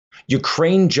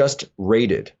Ukraine just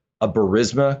raided a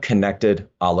Burisma-connected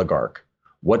oligarch.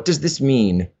 What does this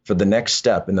mean for the next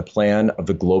step in the plan of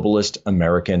the globalist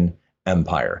American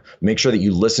empire? Make sure that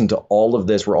you listen to all of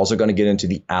this. We're also going to get into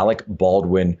the Alec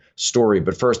Baldwin story.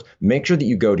 But first, make sure that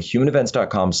you go to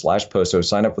humanevents.com/Poso,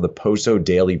 sign up for the Poso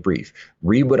Daily Brief.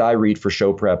 Read what I read for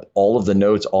show prep, all of the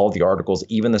notes, all of the articles,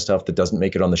 even the stuff that doesn't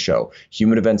make it on the show.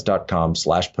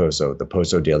 Humanevents.com/Poso, the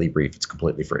Poso Daily Brief. It's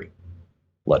completely free.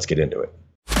 Let's get into it.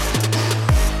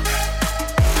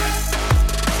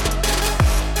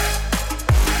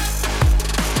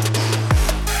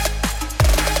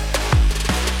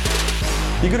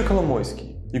 Igor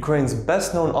Kolomoisky, Ukraine's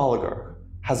best-known oligarch,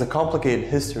 has a complicated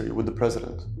history with the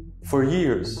president. For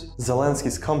years,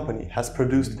 Zelensky's company has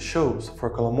produced shows for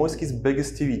Kolomoisky's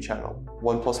biggest TV channel,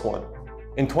 1+1.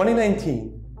 In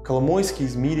 2019,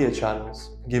 Kolomoisky's media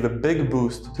channels gave a big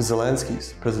boost to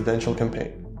Zelensky's presidential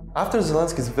campaign. After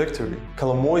Zelensky's victory,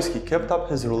 Kolomoisky kept up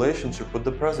his relationship with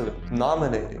the president,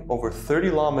 nominating over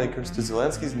 30 lawmakers to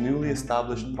Zelensky's newly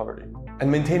established party, and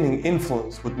maintaining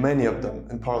influence with many of them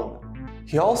in parliament.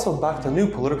 He also backed a new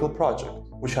political project,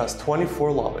 which has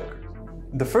 24 lawmakers.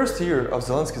 The first year of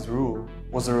Zelensky's rule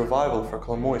was a revival for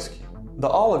Kolomoisky. The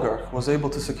oligarch was able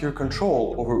to secure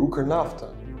control over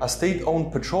Ukernafta, a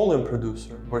state-owned petroleum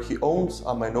producer where he owns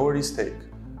a minority stake.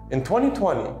 In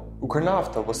 2020,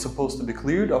 Ukernafta was supposed to be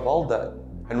cleared of all debt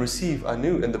and receive a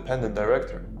new independent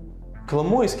director.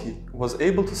 Kolomoisky was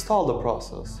able to stall the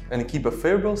process and keep a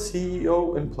favorable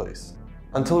CEO in place.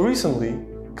 Until recently,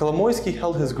 Kolomoisky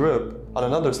held his grip on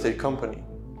another state company,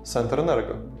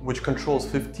 Centrenergo, which controls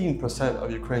 15% of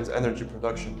Ukraine's energy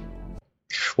production.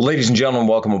 Well, ladies and gentlemen,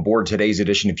 welcome aboard today's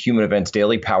edition of Human Events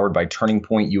Daily, powered by Turning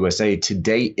Point USA.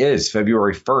 Today is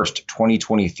February 1st,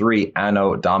 2023,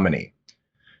 Anno Domini.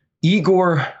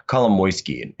 Igor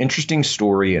Kolomoisky, an interesting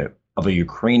story of a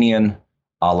Ukrainian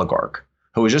oligarch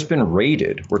who has just been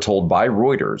raided, we're told, by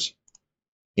Reuters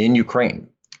in Ukraine.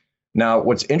 Now,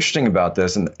 what's interesting about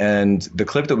this, and the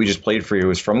clip that we just played for you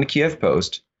is from the Kiev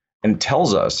Post, and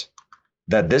tells us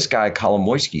that this guy,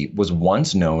 Kolomoisky, was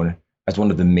once known as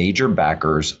one of the major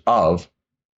backers of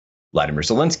Vladimir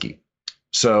Zelensky.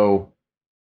 So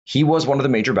he was one of the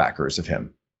major backers of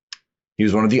him. He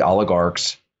was one of the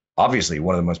oligarchs, obviously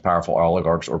one of the most powerful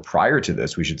oligarchs, or prior to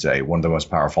this, we should say, one of the most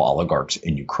powerful oligarchs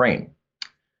in Ukraine.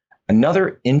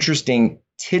 Another interesting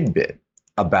tidbit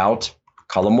about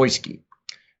Kolomoisky,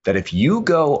 that if you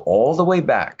go all the way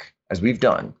back, as we've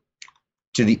done,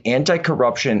 to the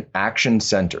Anti-Corruption Action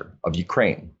Center of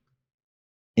Ukraine,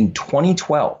 in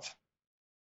 2012,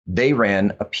 they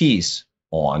ran a piece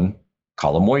on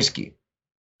Kolomoisky,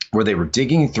 where they were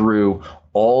digging through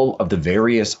all of the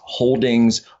various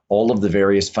holdings, all of the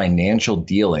various financial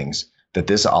dealings that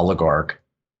this oligarch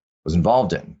was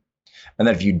involved in. And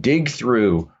that if you dig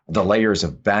through the layers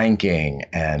of banking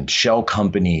and shell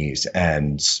companies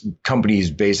and companies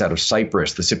based out of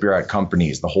Cyprus, the Cypriot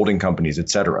companies, the holding companies, et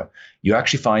cetera, you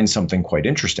actually find something quite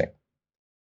interesting.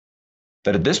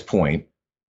 That at this point,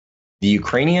 the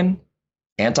Ukrainian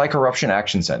Anti-Corruption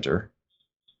Action Center,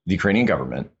 the Ukrainian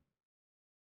government,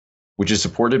 which is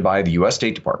supported by the US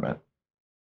State Department,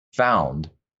 found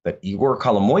that Igor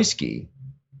Kolomoisky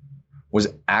was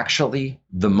actually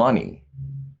the money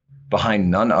behind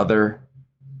none other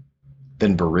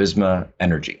than Burisma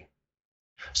Energy.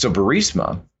 So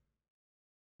Burisma,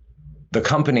 the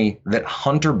company that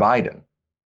Hunter Biden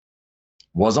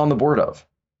was on the board of,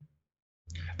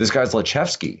 this guy's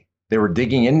Zlochevsky, they were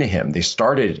digging into him. They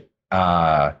started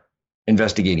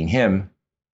investigating him.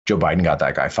 Joe Biden got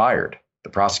that guy fired, the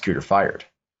prosecutor fired.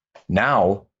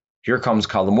 Now, here comes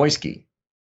Kolomoisky.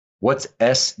 What's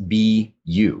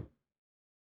SBU?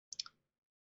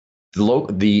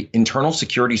 The Internal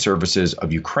Security Services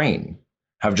of Ukraine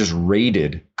have just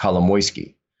raided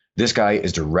Kolomoisky. This guy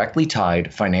is directly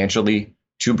tied financially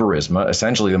to Burisma,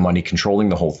 essentially the money controlling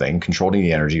the whole thing, controlling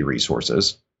the energy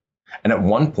resources, and at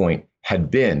one point had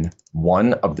been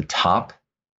one of the top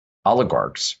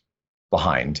oligarchs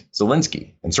behind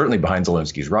Zelensky, and certainly behind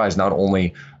Zelensky's rise, not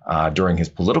only during his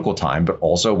political time, but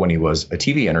also when he was a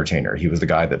TV entertainer. He was the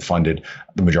guy that funded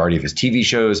the majority of his TV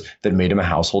shows that made him a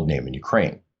household name in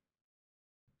Ukraine.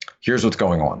 Here's what's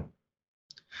going on.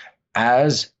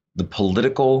 As the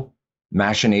political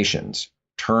machinations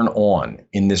turn on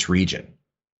in this region,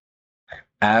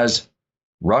 as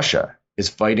Russia is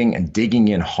fighting and digging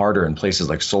in harder in places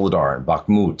like Soledar and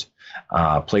Bakhmut,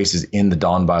 places in the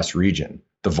Donbass region,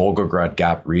 the Volgograd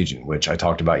Gap region, which I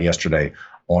talked about yesterday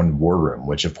on War Room,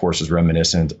 which of course is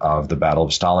reminiscent of the Battle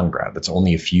of Stalingrad. That's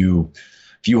only a few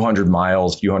hundred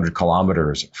miles, few hundred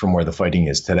kilometers from where the fighting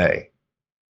is today.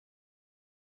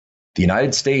 The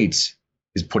United States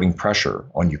is putting pressure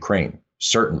on Ukraine,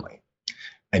 certainly.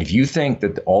 And if you think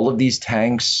that all of these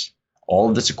tanks, all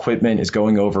of this equipment is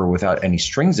going over without any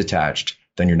strings attached,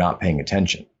 then you're not paying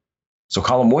attention. So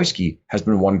Kolomoisky has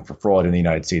been wanting for fraud in the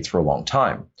United States for a long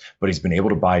time, but he's been able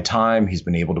to buy time, he's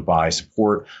been able to buy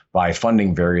support by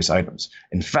funding various items.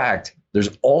 In fact,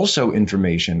 there's also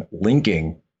information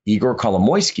linking Igor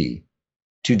Kolomoisky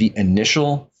to the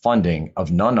initial funding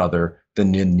of none other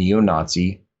than the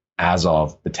neo-Nazi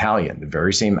Azov Battalion, the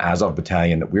very same Azov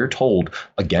Battalion that we're told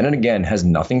again and again has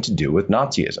nothing to do with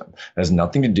Nazism, has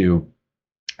nothing to do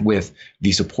with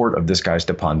the support of this guy,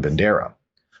 Stepan Bandera.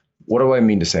 What do I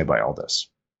mean to say by all this?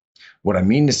 What I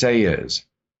mean to say is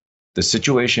the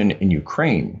situation in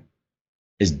Ukraine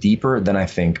is deeper than I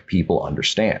think people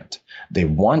understand. They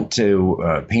want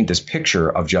to paint this picture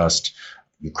of just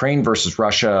Ukraine versus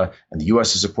Russia, and the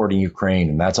U.S. is supporting Ukraine,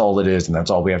 and that's all it is, and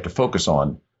that's all we have to focus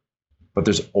on. But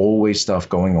there's always stuff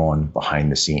going on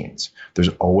behind the scenes. There's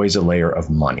always a layer of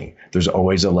money. There's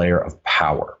always a layer of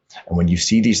power. And when you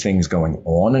see these things going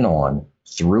on and on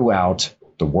throughout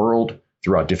the world,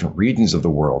 throughout different regions of the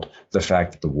world, the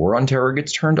fact that the war on terror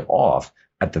gets turned off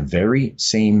at the very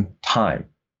same time,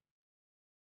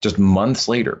 just months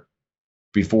later,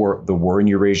 before the war in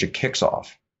Eurasia kicks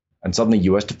off, and suddenly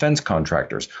U.S. defense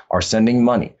contractors are sending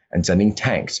money and sending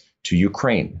tanks to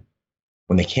Ukraine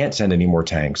when they can't send any more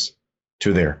tanks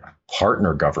to their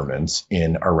partner governments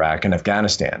in Iraq and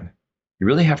Afghanistan. You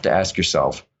really have to ask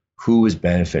yourself, who is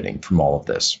benefiting from all of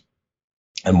this?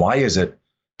 And why is it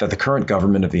that the current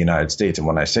government of the United States, and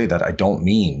when I say that, I don't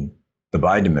mean the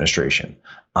Biden administration,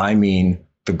 I mean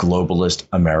the globalist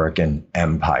American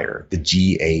empire, the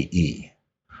GAE.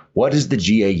 What is the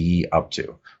GAE up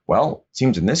to? Well, it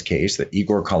seems in this case that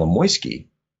Igor Kolomoisky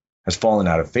has fallen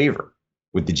out of favor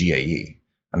with the GAE.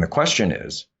 And the question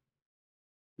is,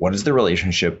 what is the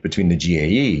relationship between the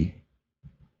GAE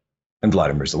and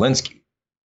Vladimir Zelensky?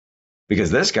 Because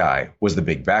this guy was the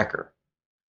big backer.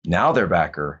 Now their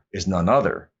backer is none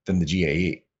other than the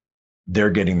GAE. They're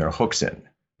getting their hooks in.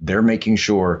 They're making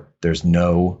sure there's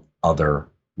no other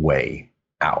way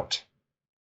out.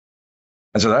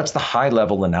 And so that's the high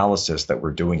level analysis that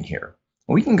we're doing here.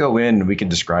 We can go in and we can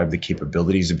describe the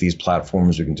capabilities of these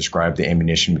platforms. We can describe the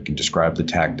ammunition. We can describe the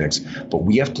tactics. But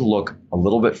we have to look a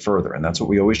little bit further. And that's what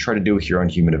we always try to do here on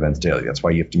Human Events Daily. That's why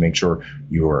you have to make sure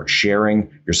you're sharing,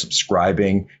 you're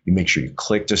subscribing. You make sure you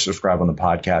click to subscribe on the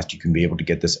podcast. You can be able to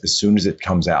get this as soon as it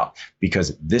comes out,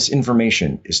 because this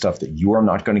information is stuff that you are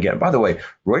not going to get. And by the way,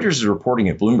 Reuters is reporting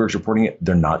it. Bloomberg's reporting it.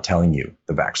 They're not telling you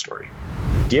the backstory.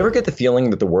 Do you ever get the feeling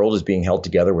that the world is being held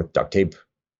together with duct tape?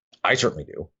 I certainly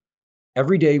do.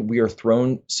 Every day, we are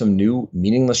thrown some new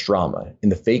meaningless drama in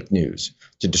the fake news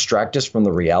to distract us from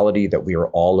the reality that we are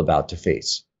all about to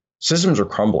face. Systems are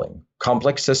crumbling.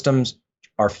 Complex systems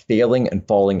are failing and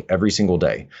falling every single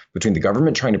day. Between the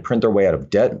government trying to print their way out of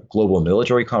debt, global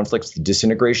military conflicts, the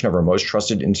disintegration of our most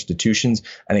trusted institutions,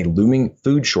 and a looming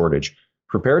food shortage,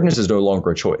 preparedness is no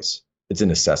longer a choice. It's a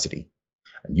necessity.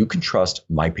 And you can trust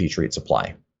My Patriot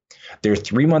Supply. Their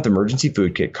 3-month emergency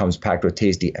food kit comes packed with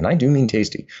tasty, and I do mean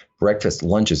tasty, breakfast,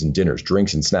 lunches, and dinners,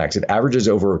 drinks, and snacks. It averages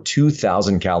over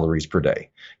 2,000 calories per day.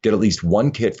 Get at least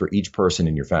one kit for each person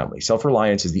in your family.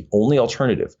 Self-reliance is the only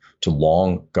alternative to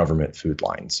long government food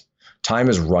lines. Time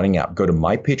is running out. Go to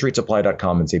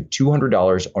mypatriotsupply.com and save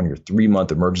 $200 on your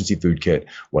 3-month emergency food kit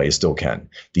while you still can.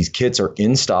 These kits are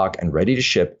in stock and ready to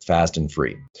ship fast and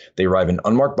free. They arrive in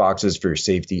unmarked boxes for your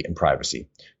safety and privacy.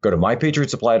 Go to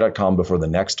mypatriotsupply.com before the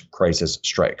next crisis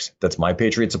strikes. That's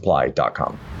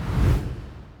mypatriotsupply.com.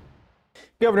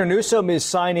 Governor Newsom is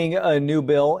signing a new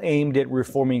bill aimed at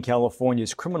reforming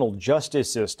California's criminal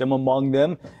justice system, among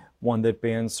them one that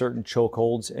bans certain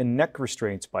chokeholds and neck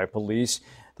restraints by police.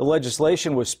 The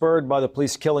legislation was spurred by the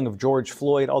police killing of George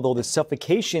Floyd, although the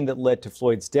suffocation that led to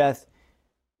Floyd's death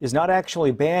is not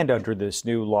actually banned under this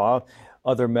new law.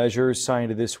 Other measures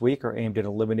signed this week are aimed at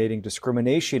eliminating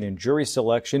discrimination in jury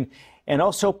selection and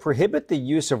also prohibit the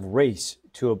use of race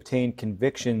to obtain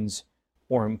convictions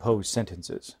or impose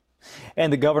sentences.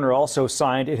 And the governor also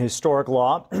signed an historic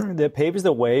law that paves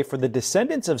the way for the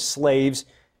descendants of slaves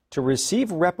to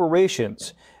receive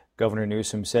reparations. Governor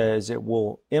Newsom says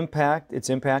its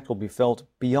impact will be felt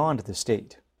beyond the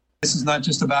state. This is not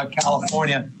just about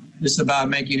California. This is about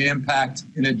making an impact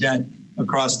in a debt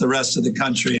across the rest of the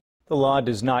country. The law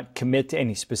does not commit to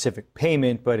any specific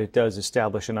payment, but it does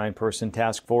establish a 9-person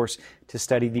task force to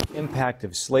study the impact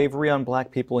of slavery on Black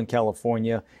people in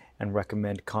California and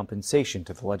recommend compensation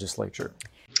to the legislature.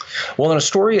 Well, in a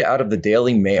story out of the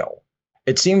Daily Mail,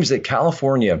 it seems that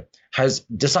California has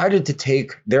decided to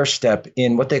take their step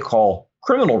in what they call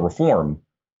criminal reform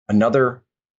another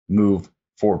move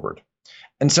forward.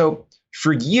 And so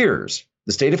for years,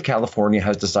 the state of California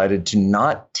has decided to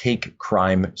not take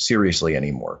crime seriously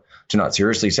anymore, to not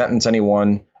seriously sentence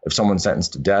anyone. If someone's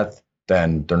sentenced to death,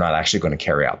 then they're not actually going to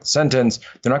carry out the sentence.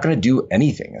 They're not going to do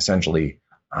anything, essentially,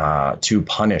 to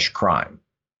punish crime.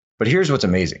 But here's what's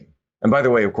amazing. And by the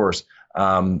way, of course,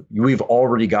 we've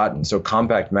already gotten, so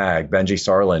Compact Mag, Benji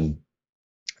Sarlin,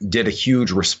 did a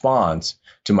huge response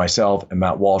to myself and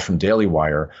Matt Walsh from Daily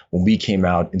Wire when we came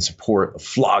out in support of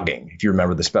flogging. If you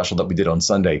remember the special that we did on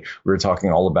Sunday, we were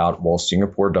talking all about, well,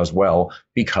 Singapore does well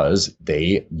because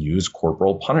they use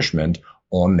corporal punishment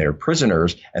on their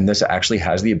prisoners. And this actually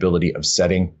has the ability of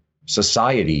setting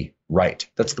society right.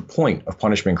 That's the point of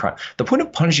punishing crime. The point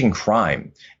of punishing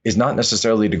crime is not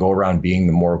necessarily to go around being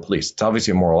the moral police. It's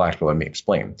obviously a moral act, but let me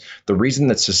explain. The reason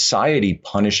that society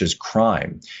punishes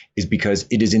crime is because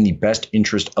it is in the best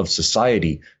interest of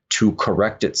society to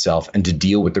correct itself and to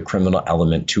deal with the criminal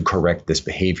element to correct this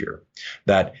behavior.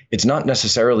 That it's not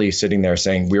necessarily sitting there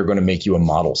saying, we're going to make you a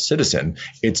model citizen.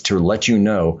 It's to let you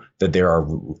know that there are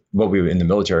what we in the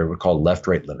military would call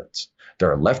left-right limits. There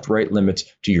are left-right limits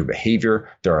to your behavior.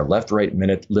 There are left-right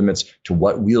limits to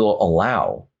what we'll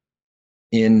allow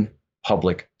in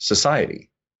public society.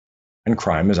 And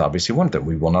crime is obviously one of them.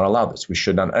 We will not allow this. We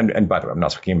should not. And by the way, I'm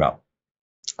not talking about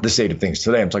the state of things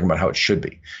today. I'm talking about how it should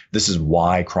be. This is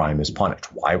why crime is punished.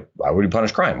 Why would you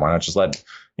punish crime? Why not just let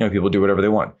people do whatever they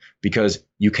want? Because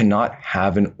you cannot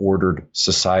have an ordered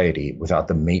society without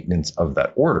the maintenance of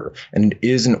that order. And it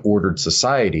is an ordered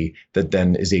society that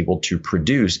then is able to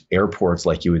produce airports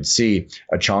like you would see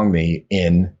at Changi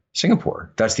in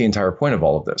Singapore. That's the entire point of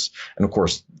all of this. And of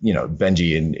course,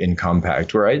 Benji in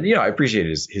Compact, where I appreciate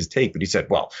his take, but he said,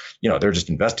 well, they're just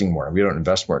investing more. We don't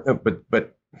invest more. No,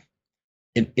 but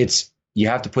it's you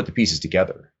have to put the pieces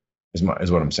together is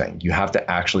what I'm saying. You have to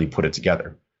actually put it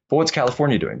together. But what's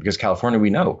California doing? Because California, we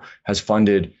know, has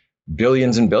funded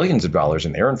billions and billions of dollars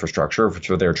in their infrastructure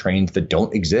for their trains that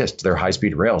don't exist, their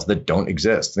high-speed rails that don't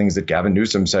exist, things that Gavin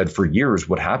Newsom said for years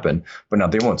would happen, but now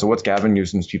they won't. So what's Gavin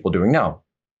Newsom's people doing now?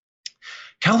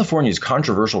 California's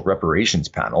controversial reparations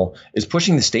panel is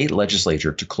pushing the state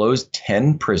legislature to close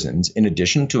 10 prisons in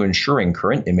addition to ensuring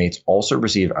current inmates also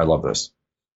receive, I love this.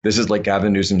 This is like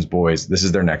Gavin Newsom's boys. This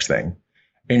is their next thing.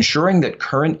 Ensuring that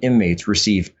current inmates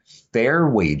receive fair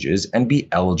wages and be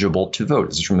eligible to vote.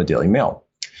 This is from the Daily Mail.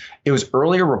 It was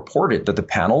earlier reported that the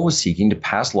panel was seeking to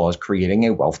pass laws creating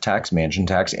a wealth tax, mansion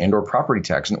tax, and or property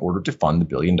tax in order to fund the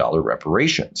billion-dollar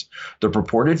reparations. The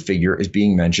purported figure is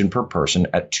being mentioned per person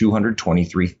at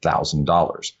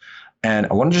 $223,000. And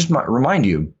I want to just remind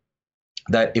you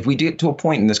that if we get to a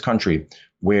point in this country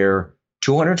where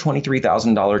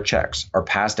 $223,000 checks are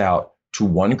passed out to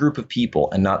one group of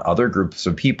people and not other groups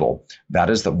of people, that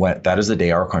is the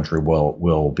day our country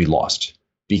will be lost.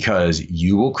 Because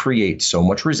you will create so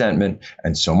much resentment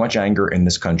and so much anger in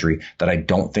this country that I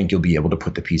don't think you'll be able to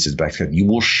put the pieces back together. You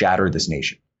will shatter this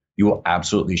nation. You will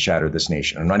absolutely shatter this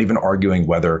nation. I'm not even arguing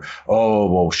whether,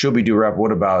 should we do rap?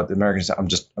 What about the Americans? I'm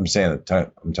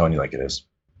telling you like it is.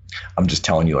 I'm just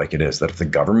telling you like it is, that if the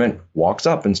government walks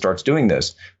up and starts doing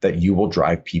this, that you will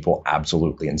drive people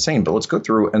absolutely insane. But let's go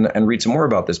through and read some more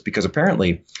about this, because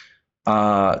apparently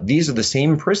these are the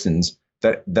same prisons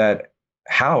that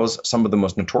house some of the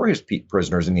most notorious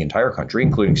prisoners in the entire country,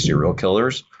 including serial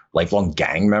killers, lifelong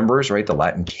gang members, right? The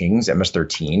Latin Kings,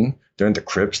 MS-13, they're in the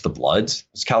Crips, the Bloods.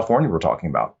 It's California we're talking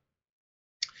about.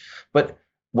 But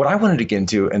what I wanted to get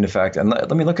into, and in fact, and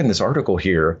let me look in this article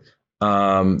here.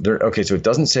 So it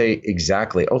doesn't say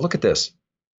exactly. Oh, look at this.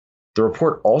 The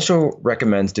report also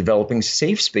recommends developing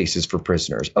safe spaces for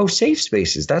prisoners. Oh, safe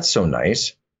spaces. That's so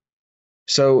nice.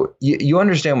 So you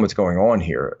understand what's going on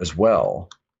here as well.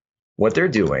 What they're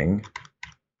doing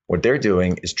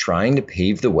is trying to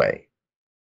pave the way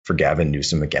for Gavin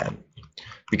Newsom again.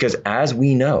 Because as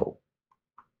we know,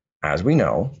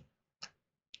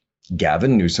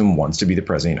 Gavin Newsom wants to be the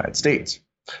president of the United States.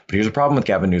 But here's a problem with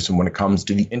Gavin Newsom when it comes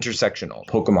to the intersectional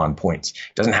Pokemon points. He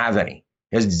doesn't have any.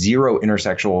 He has zero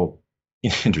intersectional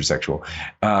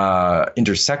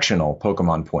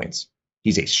Pokemon points.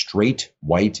 He's a straight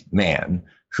white man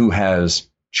who has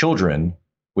children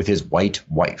with his white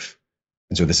wife.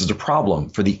 And so this is a problem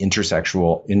for the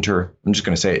intersexual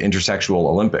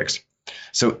Olympics.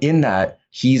 So in that,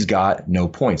 he's got no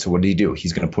points. So what did he do?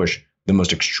 He's going to push the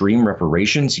most extreme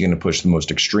reparations. He's going to push the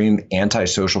most extreme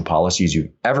antisocial policies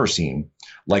you've ever seen,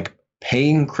 like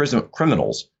paying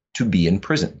criminals to be in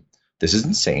prison. This is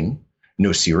insane.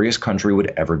 No serious country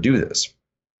would ever do this.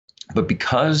 But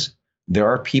because there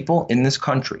are people in this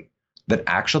country that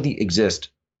actually exist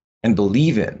and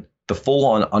believe in the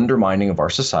full-on undermining of our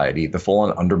society, the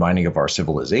full-on undermining of our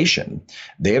civilization,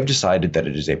 they have decided that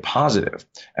it is a positive.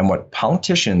 And what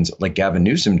politicians like Gavin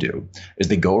Newsom do is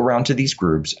they go around to these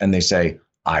groups and they say,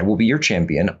 I will be your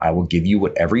champion. I will give you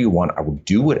whatever you want. I will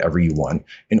do whatever you want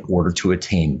in order to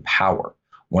attain power.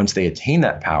 Once they attain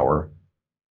that power,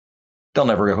 they'll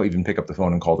never go even pick up the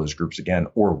phone and call those groups again.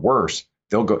 Or worse,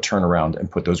 they'll go turn around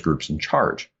and put those groups in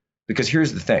charge. Because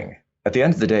here's the thing. At the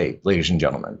end of the day, ladies and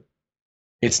gentlemen,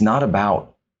 it's not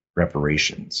about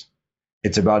reparations.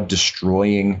 It's about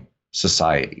destroying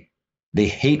society. They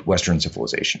hate Western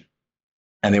civilization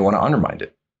and they want to undermine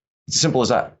it. It's as simple as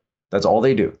that. That's all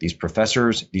they do. These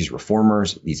professors, these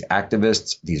reformers, these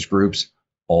activists, these groups,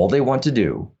 all they want to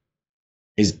do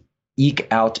is eke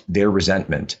out their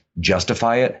resentment,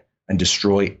 justify it, and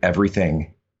destroy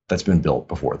everything that's been built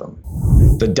before them.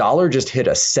 The dollar just hit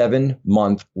a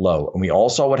 7-month low, and we all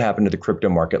saw what happened to the crypto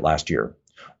market last year.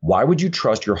 Why would you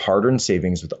trust your hard-earned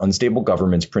savings with unstable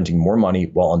governments printing more money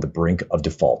while on the brink of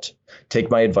default? Take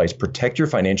my advice, protect your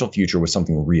financial future with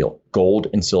something real, gold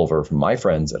and silver from my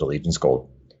friends at Allegiance Gold.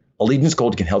 Allegiance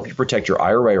Gold can help you protect your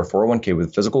IRA or 401k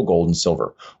with physical gold and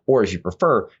silver, or if you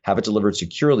prefer, have it delivered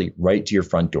securely right to your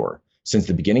front door. Since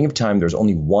the beginning of time, there's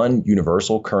only one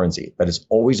universal currency that is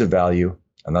always of value,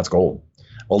 and that's gold.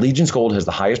 Allegiance Gold has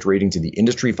the highest ratings in the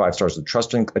industry, 5 stars with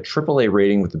Trusting, a AAA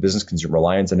rating with the Business Consumer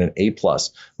Alliance, and an A+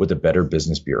 with the Better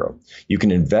Business Bureau. You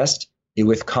can invest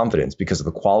with confidence because of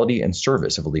the quality and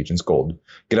service of Allegiance Gold.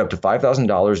 Get up to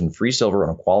 $5,000 in free silver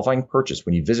on a qualifying purchase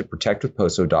when you visit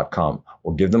protectwithposo.com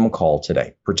or give them a call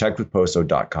today.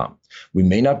 Protectwithposo.com. We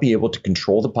may not be able to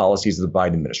control the policies of the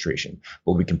Biden administration,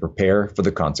 but we can prepare for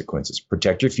the consequences.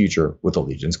 Protect your future with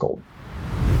Allegiance Gold.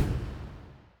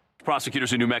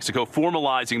 Prosecutors in New Mexico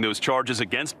formalizing those charges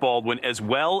against Baldwin as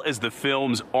well as the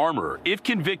film's Armorer. If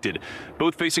convicted,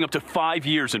 both facing up to 5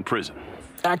 years in prison.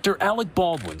 Actor Alec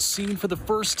Baldwin seen for the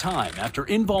first time after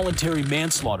involuntary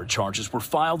manslaughter charges were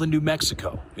filed in New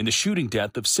Mexico in the shooting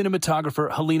death of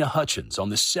cinematographer Helena Hutchins on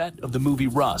the set of the movie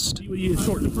Rust.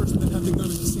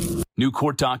 New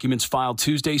court documents filed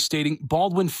Tuesday stating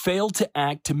Baldwin failed to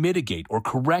act to mitigate or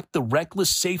correct the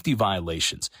reckless safety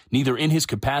violations, neither in his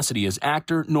capacity as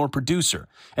actor nor producer,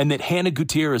 and that Hannah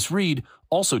Gutierrez-Reed,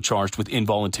 also charged with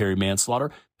involuntary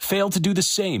manslaughter, failed to do the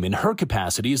same in her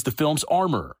capacity as the film's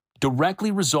Armorer, directly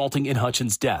resulting in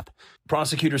Hutchins' death.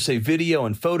 Prosecutors say video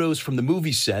and photos from the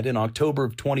movie set in October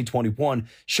of 2021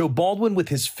 show Baldwin with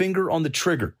his finger on the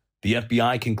trigger, the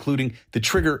FBI concluding the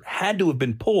trigger had to have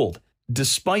been pulled,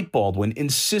 despite Baldwin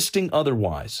insisting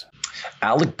otherwise.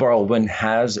 Alec Baldwin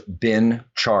has been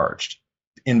charged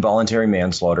involuntary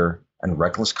manslaughter and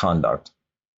reckless conduct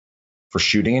for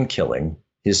shooting and killing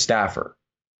his staffer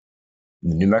in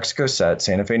the New Mexico set,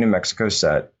 Santa Fe, New Mexico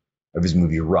set of his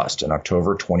movie Rust in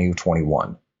October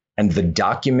 2021. And the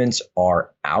documents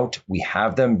are out. We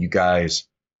have them. You guys,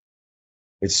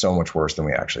 it's so much worse than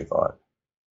we actually thought.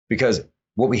 Because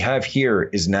what we have here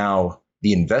is now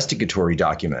the investigatory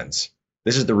documents.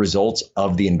 This is the results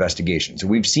of the investigation. So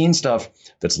we've seen stuff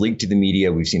that's leaked to the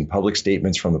media. We've seen public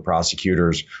statements from the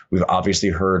prosecutors. We've obviously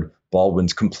heard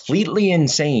Baldwin's completely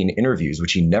insane interviews,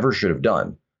 which he never should have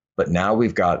done. But now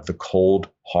we've got the cold,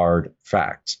 hard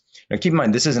facts. Now, keep in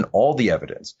mind, this isn't all the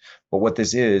evidence, but what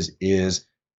this is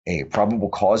a probable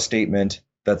cause statement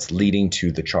that's leading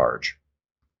to the charge.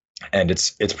 And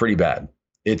it's pretty bad.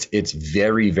 It's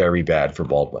very, very bad for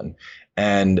Baldwin.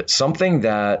 And something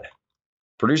that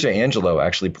producer Angelo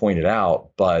actually pointed out,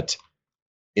 but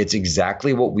it's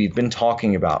exactly what we've been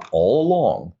talking about all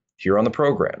along here on the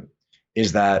program,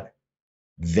 is that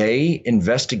they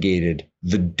investigated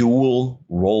the dual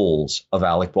roles of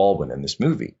Alec Baldwin in this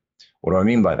movie. What do I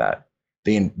mean by that?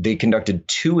 They conducted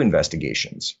 2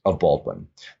 investigations of Baldwin.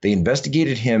 They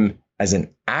investigated him as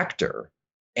an actor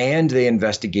and they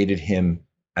investigated him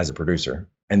as a producer.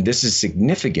 And this is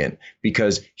significant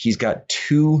because he's got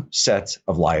 2 sets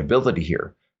of liability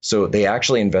here. So they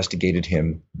actually investigated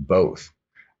him both.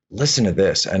 Listen to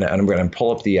this, and I'm going to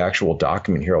pull up the actual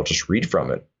document here. I'll just read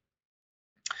from it.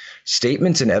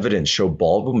 Statements and evidence show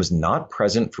Baldwin was not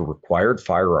present for required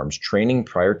firearms training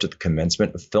prior to the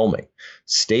commencement of filming.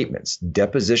 Statements,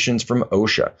 depositions from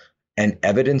OSHA, and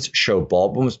evidence show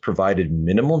Baldwin was provided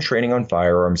minimal training on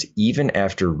firearms even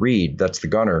after Reed, that's the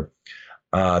gunner,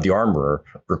 the armorer,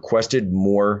 requested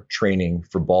more training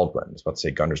for Baldwin. I was about to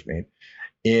say gunner's mate.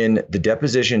 In the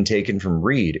deposition taken from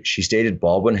Reed, she stated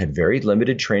Baldwin had very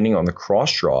limited training on the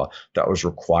cross draw that was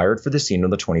required for the scene on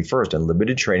the 21st and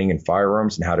limited training in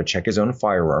firearms and how to check his own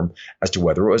firearm as to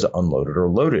whether it was unloaded or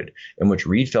loaded, in which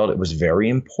Reed felt it was very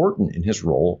important in his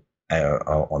role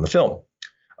on the film.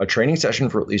 A training session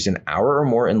for at least an hour or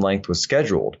more in length was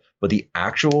scheduled, but the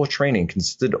actual training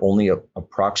consisted only of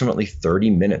approximately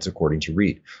 30 minutes, according to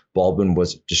Reed. Baldwin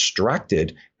was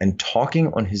distracted and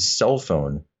talking on his cell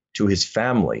phone to his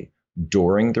family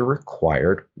during the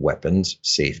required weapons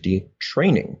safety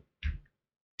training.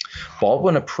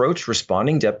 Baldwin approached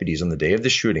responding deputies on the day of the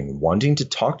shooting, wanting to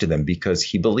talk to them because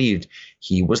he believed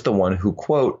he was the one who,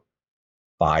 quote,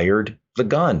 fired the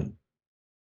gun.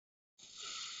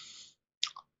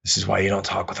 This is why you don't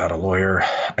talk without a lawyer.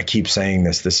 I keep saying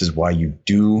this. This is why you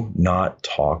do not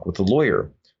talk with a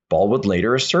lawyer. Baldwin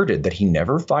later asserted that he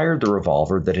never fired the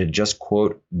revolver that had just,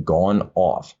 quote, gone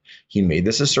off. He made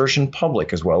this assertion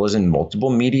public as well as in multiple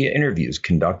media interviews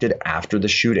conducted after the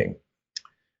shooting.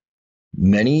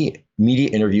 Many media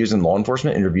interviews and law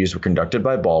enforcement interviews were conducted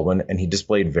by Baldwin, and he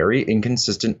displayed very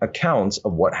inconsistent accounts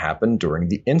of what happened during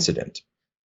the incident.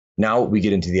 Now we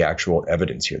get into the actual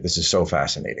evidence here. This is so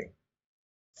fascinating.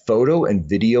 Photo and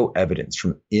video evidence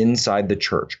from inside the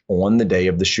church on the day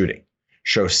of the shooting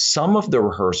show some of the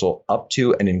rehearsal up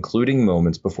to and including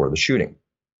moments before the shooting.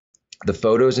 The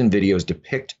photos and videos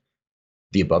depict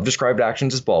the above described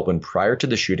actions as Baldwin prior to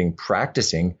the shooting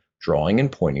practicing drawing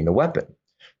and pointing the weapon.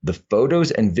 The photos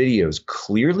and videos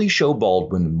clearly show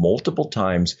Baldwin multiple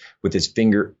times with his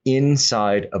finger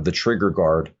inside of the trigger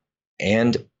guard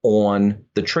and on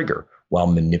the trigger while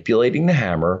manipulating the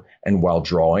hammer and while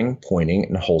drawing, pointing,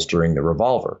 and holstering the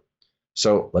revolver.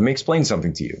 So let me explain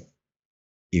something to you.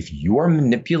 If you are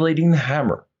manipulating the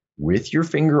hammer with your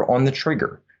finger on the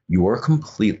trigger, you are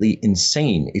completely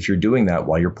insane if you're doing that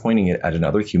while you're pointing it at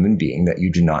another human being that you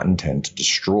do not intend to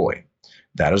destroy.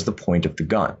 That is the point of the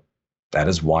gun. That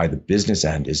is why the business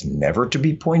end is never to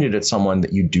be pointed at someone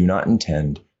that you do not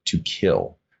intend to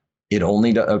kill.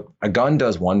 A gun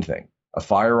does one thing. A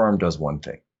firearm does one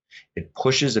thing. It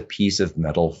pushes a piece of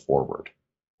metal forward.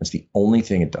 That's the only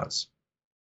thing it does.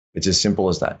 It's as simple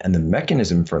as that. And the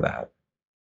mechanism for that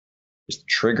is the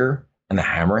trigger, and the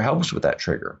hammer helps with that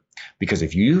trigger. Because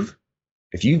if you've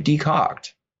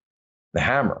decocked the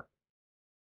hammer,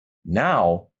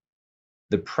 now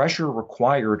the pressure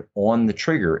required on the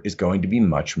trigger is going to be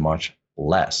much, much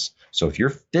less. So if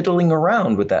you're fiddling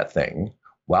around with that thing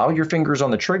while your finger's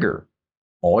on the trigger,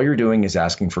 all you're doing is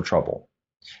asking for trouble.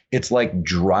 It's like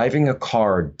driving a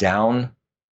car down.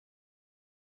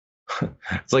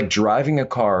 It's like driving a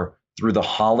car through the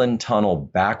Holland Tunnel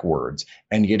backwards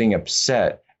and getting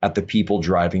upset at the people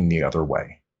driving the other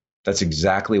way. That's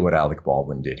exactly what Alec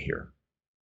Baldwin did here.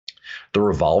 The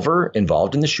revolver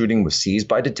involved in the shooting was seized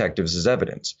by detectives as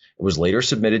evidence. It was later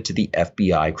submitted to the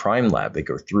FBI crime lab. They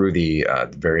go through the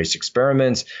various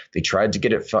experiments. They tried to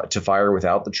get it to fire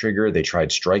without the trigger. They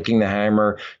tried striking the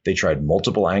hammer. They tried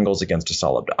multiple angles against a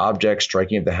solid object,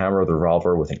 striking at the hammer of the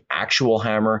revolver with an actual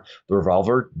hammer. The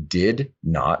revolver did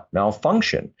not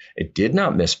malfunction. It did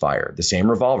not misfire. The same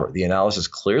revolver. The analysis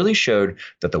clearly showed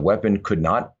that the weapon could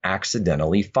not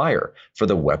accidentally fire. For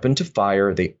the weapon to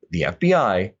fire, the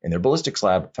FBI in their ballistics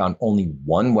lab found only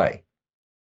one way.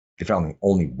 They found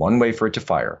only one way for it to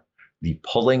fire: the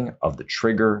pulling of the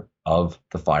trigger of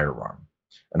the firearm.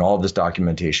 And all of this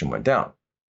documentation went down.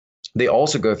 They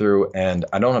also go through, and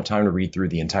I don't have time to read through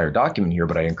the entire document here,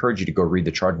 but I encourage you to go read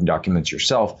the charging documents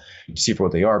yourself to see for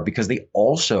what they are, because they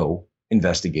also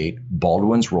investigate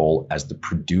Baldwin's role as the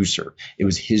producer. It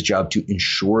was his job to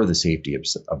ensure the safety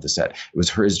of the set. It was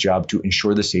his job to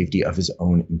ensure the safety of his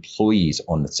own employees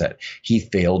on the set. He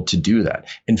failed to do that.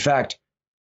 In fact,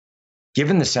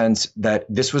 given the sense that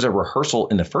this was a rehearsal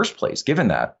in the first place, given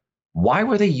that, why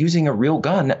were they using a real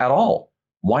gun at all?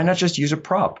 Why not just use a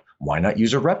prop? Why not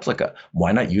use a replica?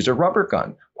 Why not use a rubber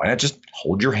gun? Why not just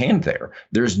hold your hand there?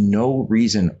 There's no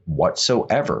reason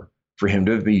whatsoever for him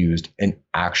to have used an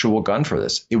actual gun for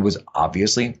this. It was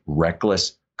obviously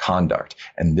reckless conduct.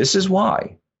 And this is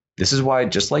why,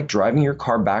 just like driving your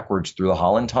car backwards through the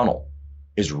Holland Tunnel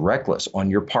is reckless on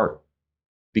your part,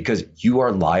 because you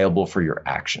are liable for your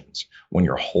actions. When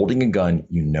you're holding a gun,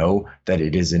 you know that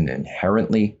it is an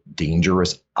inherently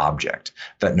dangerous object,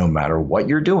 that no matter what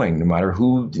you're doing, no matter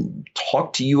who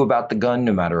talked to you about the gun,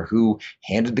 no matter who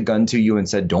handed the gun to you and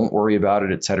said, don't worry about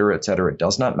it, et cetera, it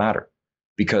does not matter.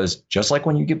 Because just like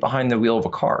when you get behind the wheel of a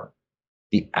car,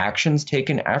 the actions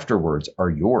taken afterwards are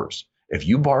yours. If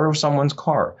you borrow someone's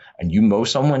car and you mow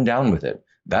someone down with it,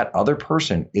 that other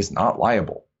person is not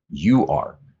liable. You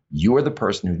are. You are the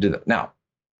person who did it. Now,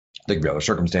 there could be other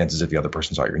circumstances if the other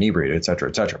person saw you're inebriated, et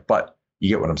cetera, but you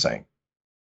get what I'm saying.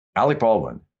 Alec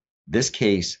Baldwin, this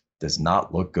case does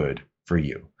not look good for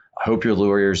you. I hope your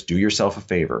lawyers do yourself a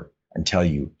favor and tell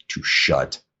you to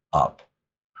shut up.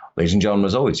 Ladies and gentlemen,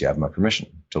 as always, you have my permission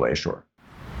to lay ashore.